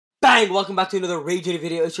Bang! Welcome back to another Raging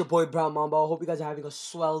video. It's your boy Brown Mamba. I hope you guys are having a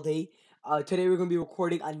swell day. Today we're gonna be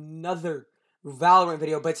recording another Valorant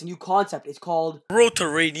video, but it's a new concept. It's called Road to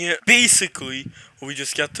Radiant. Basically, we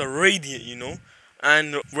just get to Radiant, you know,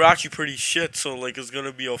 and we're actually pretty shit. So like, it's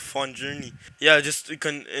gonna be a fun journey. Yeah, it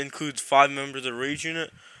can include 5 members of Rage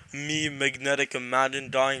Unit. Me, Magnetic, Imagine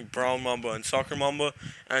Dying, Brown Mamba, and Soccer Mamba.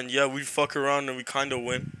 And yeah, we fuck around and we kind of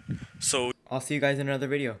win. So I'll see you guys in another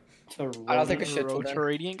video. I don't think a shit Road to to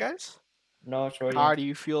Radiant, guys. No, it's Radiant. How do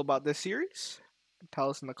you feel about this series? Tell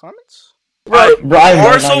us in the comments. Bro,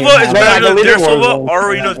 our Silva is better than their Silva. Warzone. Our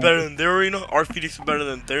arena is better than their arena. Our Phoenix is better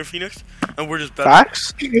than their Phoenix, and we're just better.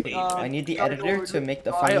 Facts. I need the editor to make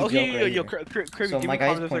the funny joke right here. So my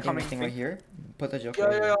guy's pointing the thing right here. Put the joke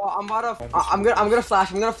right here. I'm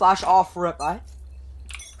gonna flash off rip, right?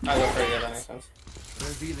 I go for it, yeah, that makes sense.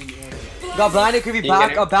 Got blinded, could be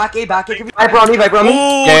back A, could be Viper on me.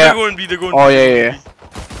 Oh, Yeah. they're going B, they're going B. Oh, yeah.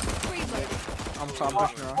 I'm pushing around.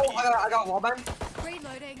 I got wallbang.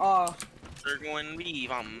 They're going B,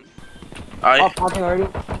 Planting already.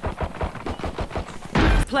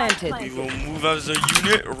 Planted. We will move as a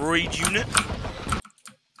unit, Rage Unit.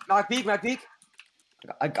 Knock peek.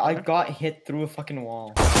 I got hit through a fucking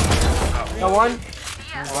wall. Got one.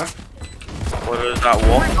 What is that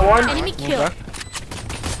wall? Got one. Enemy kill.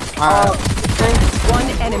 Thing. One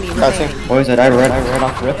enemy remaining. Boys, I read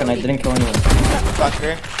off rip and I didn't kill anyone. Let's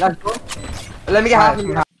go. Let me get half.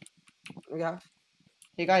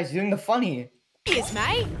 Hey guys, doing the funny. Yes,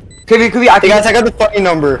 mate. Could be. Hey guys, I got the funny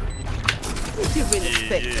number. You will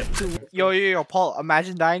expect it to. Yo, Paul.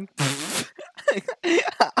 Imagine dying.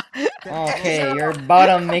 Okay, you're about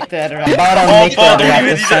to make that. Paul, don't even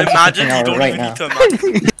need to imagine. You don't even need to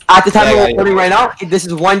imagine. At the time we're recording right now, this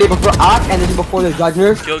is one day before ARC and this is before the judge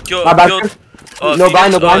nerf. My bad. No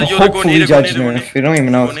blind. Hopefully judge nerf. We don't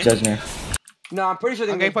even know if judge nerf. No, I'm pretty sure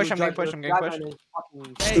they're I'm getting pushed.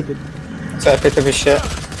 Stupid. So I picked up his shit.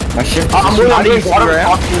 My shit. I'm not going easy, bottom.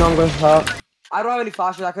 bro. I don't have any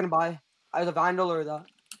flashes. I couldn't buy. I was a vandal or that.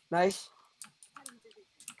 Nice.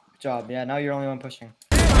 Good job. Yeah, now you're the only one pushing.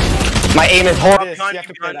 My aim is horrible.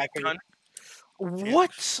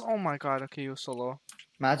 What? Oh my god. Okay, you're so low.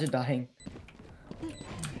 Imagine dying.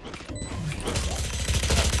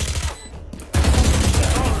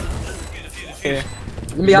 Okay.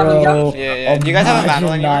 Let me have them. Yeah. Do you guys have a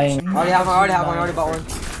vandal in I already bought one.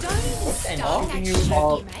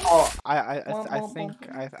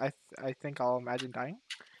 I think I'll imagine dying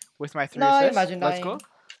with my 3 No, assists. imagine dying.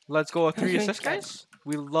 Let's go with 3 assists, guys.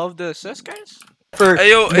 We love the assists, guys. Hey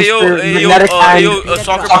yo, Soccer Hey,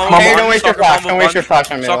 Mamba. don't waste your flash. Don't waste your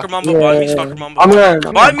flash on me. Soccer Mamba, buy me, Soccer Mamba. I'm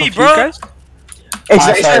gonna Buy me, bro. It's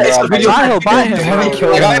a video. Buy him.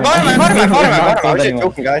 I bought him. I was just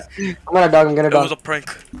joking, guys. I'm gonna It was dog. a prank.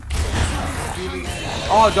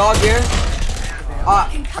 Oh, dog here.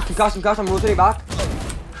 Concuss, I'm rotating back.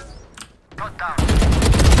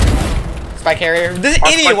 Spike carrier. This Our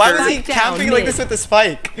idiot. spike Why was carrier. he camping like this with the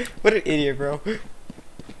spike? What an idiot, bro.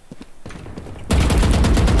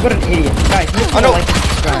 What an idiot. Guys, Oh no.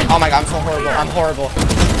 Oh my god, I'm so horrible. I'm horrible.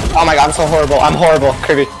 Oh my god, I'm so horrible. I'm horrible.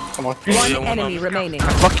 Kirby, come on. One enemy remaining.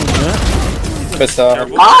 Fucking good. Good stuff.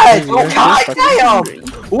 God damn!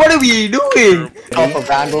 What are we doing? Off a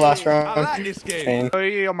vandal last round. Same.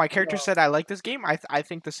 Yo, my character said I like this game. I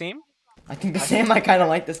think the same. I think the same. I kind of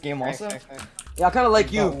like this game also. Yeah, I kind of like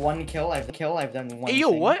Got you. one kill. I've done one. Hey, yo,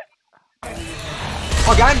 thing. what?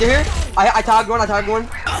 Oh, guy, they're here. I tagged one.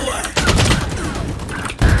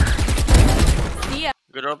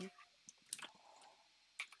 Good job.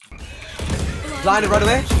 Blinded right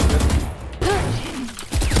away.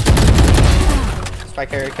 Spike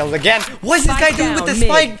carrier kills again. What is this guy doing with the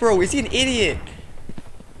spike, bro? Is he an idiot?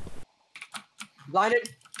 Blinded.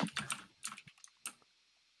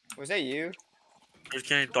 Was that you? You're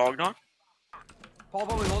getting dogged on? Paul,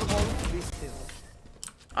 hold the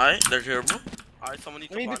Alright, they're terrible. Alright, someone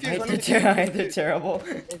needs to buy me. They're terrible.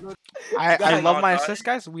 I love my assists,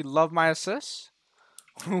 guys. We love my assists.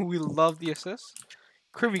 We love the assists.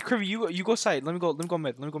 Kirby, you go side. Let me go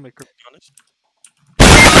mid. Kirby.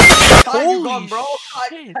 Holy bro.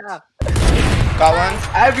 shit. Got one.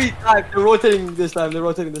 Every time they're rotating this time.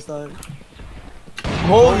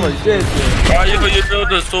 Holy shit. Alright, you know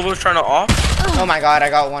the Silva's trying to off? Oh my god, I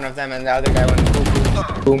got one of them and the other guy went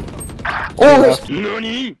boom. Oh,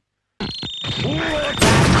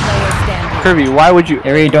 Kirby, why would you?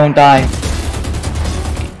 Harry, don't die.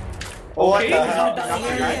 Oh, what the hell?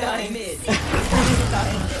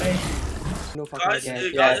 No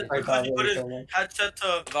fucking Guys, because you put his headset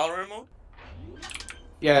to Valorant mode?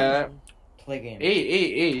 Yeah. Play game.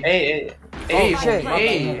 Hey. Hey. Oh, shit.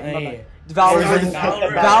 Hey.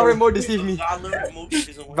 Valorant mode deceived me.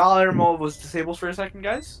 Valorant mode was disabled for a second,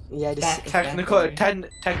 guys. Yeah, Technical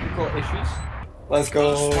issues. Let's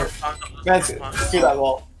go. Man, through that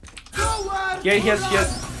wall. Yeah, he has.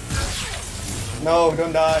 No,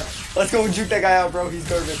 don't die. Let's go juke that guy out, bro. He's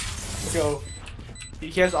garbage. Let's go. He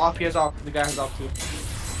has off. The guy has off too.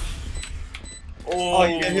 Oh,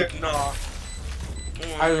 you get here. nah.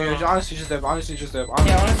 Honestly, just dip. Yeah, honestly, just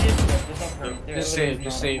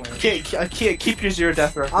save. Keep your 0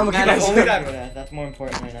 death record. I'm gonna keep only that. That's more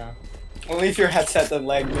important right now. Only if your headset doesn't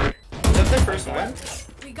lag me. Is that their first one?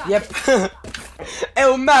 Yep.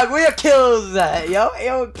 Hey, Mac, where your kills at, yo?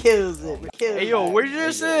 Yo, kills it. Hey, yo, where's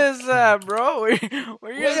your sis at, bro?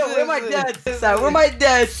 Where my dad's at? Where my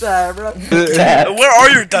dad's at, bro? Where are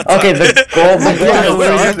your dads? Okay, the goal.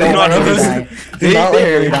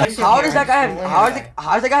 How does that guy have?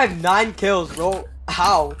 How does that guy have 9 kills, bro?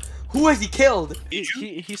 How? Who has he killed?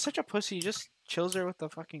 He's such a pussy. He just chills there with the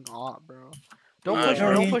fucking op, bro. Don't push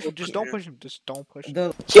him. Don't push him. Just don't push him. Just don't push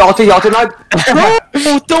him. He ulted not.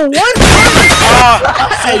 The one.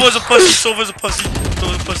 Silva's a pussy.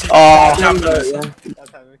 Oh,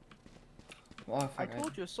 I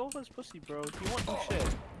told you, Silva's pussy, bro. If you want new shit.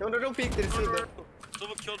 No, don't peek. Didn't see that.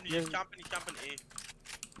 Silva killed me. He's camping A.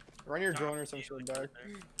 Run your drone or some shit back.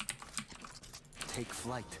 Take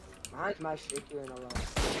flight. Mine's my shit here in a row.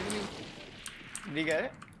 Did you get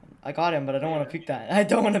it? I got him, but I don't want to peek that. I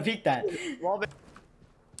don't want to peek that. Well, did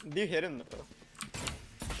you hit him though?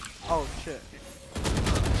 Oh shit.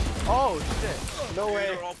 Oh shit. No way.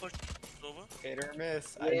 They're all pushed. Silva. Hit or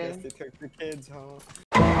miss. I Yeah. guess they took the kids home.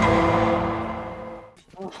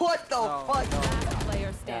 What the fuck? Last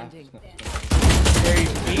player standing.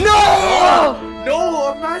 No!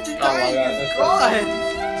 No, imagine dying. He's gone.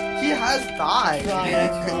 He has died.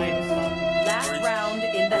 Last round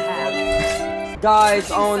in the half. Guys,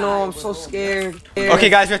 oh no, I'm so scared. Okay,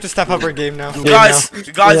 guys, we have to step up our game now. Guys, this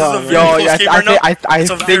is a very close game right now. I It's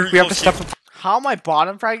a think very we have to close step game. up. How am I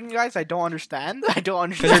bottom fragging, you guys? I don't understand. I don't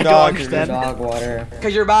understand. Cause you're I don't dog. understand. Dog water.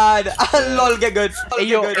 Cause you're bad. Lol, get good. Hey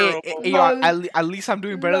yo, Get good. hey, yo, at least I'm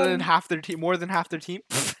doing better than half their team, more than half their team.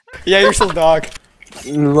 Yeah, you're still dog.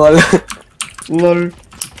 Lol. Lol.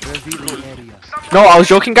 No, I was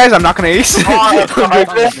joking, guys. I'm not gonna ace. Paul,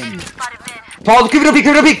 keep it up, keep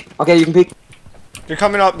it up, peek. Okay, you can peek. They're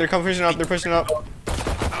coming up. They're pushing up. They're pushing up.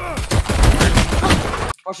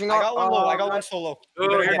 Pushing I up. got one low. I got one solo.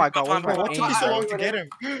 Oh my god, what's my What took you so aim? long to get him?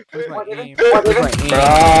 Where's my aim?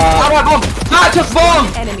 Not just bomb.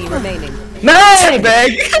 Enemy remaining. Hey,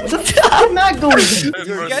 bag! I'm not going. Easy.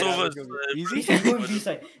 Guy went B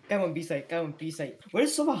side. Guy went B side. Where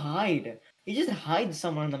does Silva hide? He just hides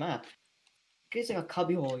somewhere on the map. He's like a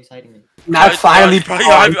cubby hole he's hiding in. Not finally. Probably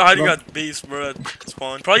hiding at base, bro. At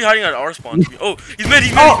spawn. Probably hiding at our spawn. Oh, he's mid.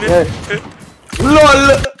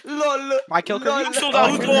 Lol. My kill Who sold Oh, out?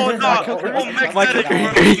 Who's going my on? kill Oh, Magnetic.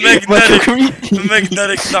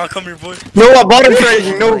 Magnetic. Nah, come here, boy. No, what bottom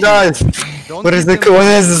trading? No, guys. What has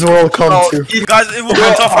this world come to? Guys, it will be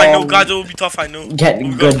tough. I know. Guys, it will be tough. I know. Get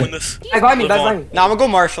We're good. gonna win this. Back by me, back by me. Nah, I'm gonna go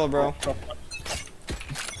Marshall, bro.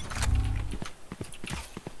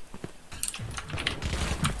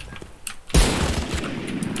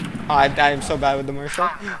 I am so bad with the Marshall.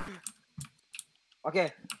 Okay.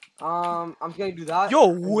 I'm just gonna do that. Yo,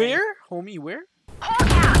 where? Homie, where?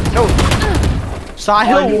 No.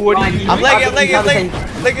 Sahil, what are you? I'm legging.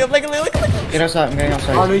 Get outside. I'm getting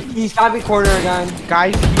outside. He's got me corner again.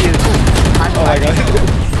 Guys, he is. Oh my god.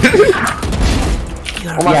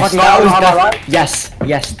 Oh my Yes, fucking that was god.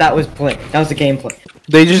 yes, that was play. That was the gameplay.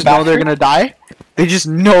 They just know they're gonna die. They just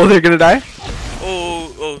know they're gonna die.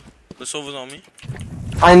 Oh, the Silva's on me.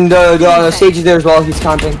 And the Sage is there as well. He's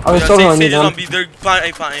camping. Oh, he's still on me. Sage is on B. They're plant A.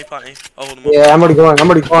 I'll hold him up. Yeah, I'm already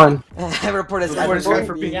going. I report this. Report this guy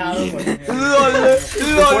for being. Yeah,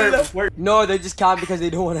 Lol. No, they just can't because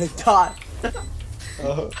they don't want to die. So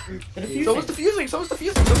was the fusing.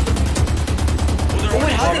 Oh,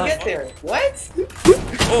 Wait, how did they get there? What?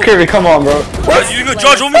 Oh. Kirby, come on, bro. What? You gonna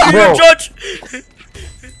judge, homie? You Bro. gonna judge?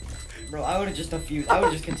 Bro, I would have just defused. I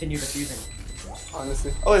would just continue defusing.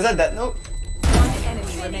 Honestly. Oh, is that note? One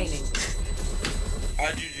enemy remaining.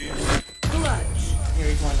 GG. Here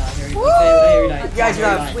he's one down. Here he died. You guys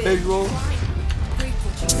have visual.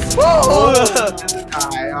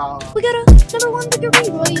 We got a #1 victory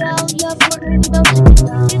royale. Yeah, Fortnite about to get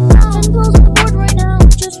down. 10 goals on the board right now.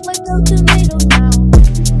 Just wiped out 2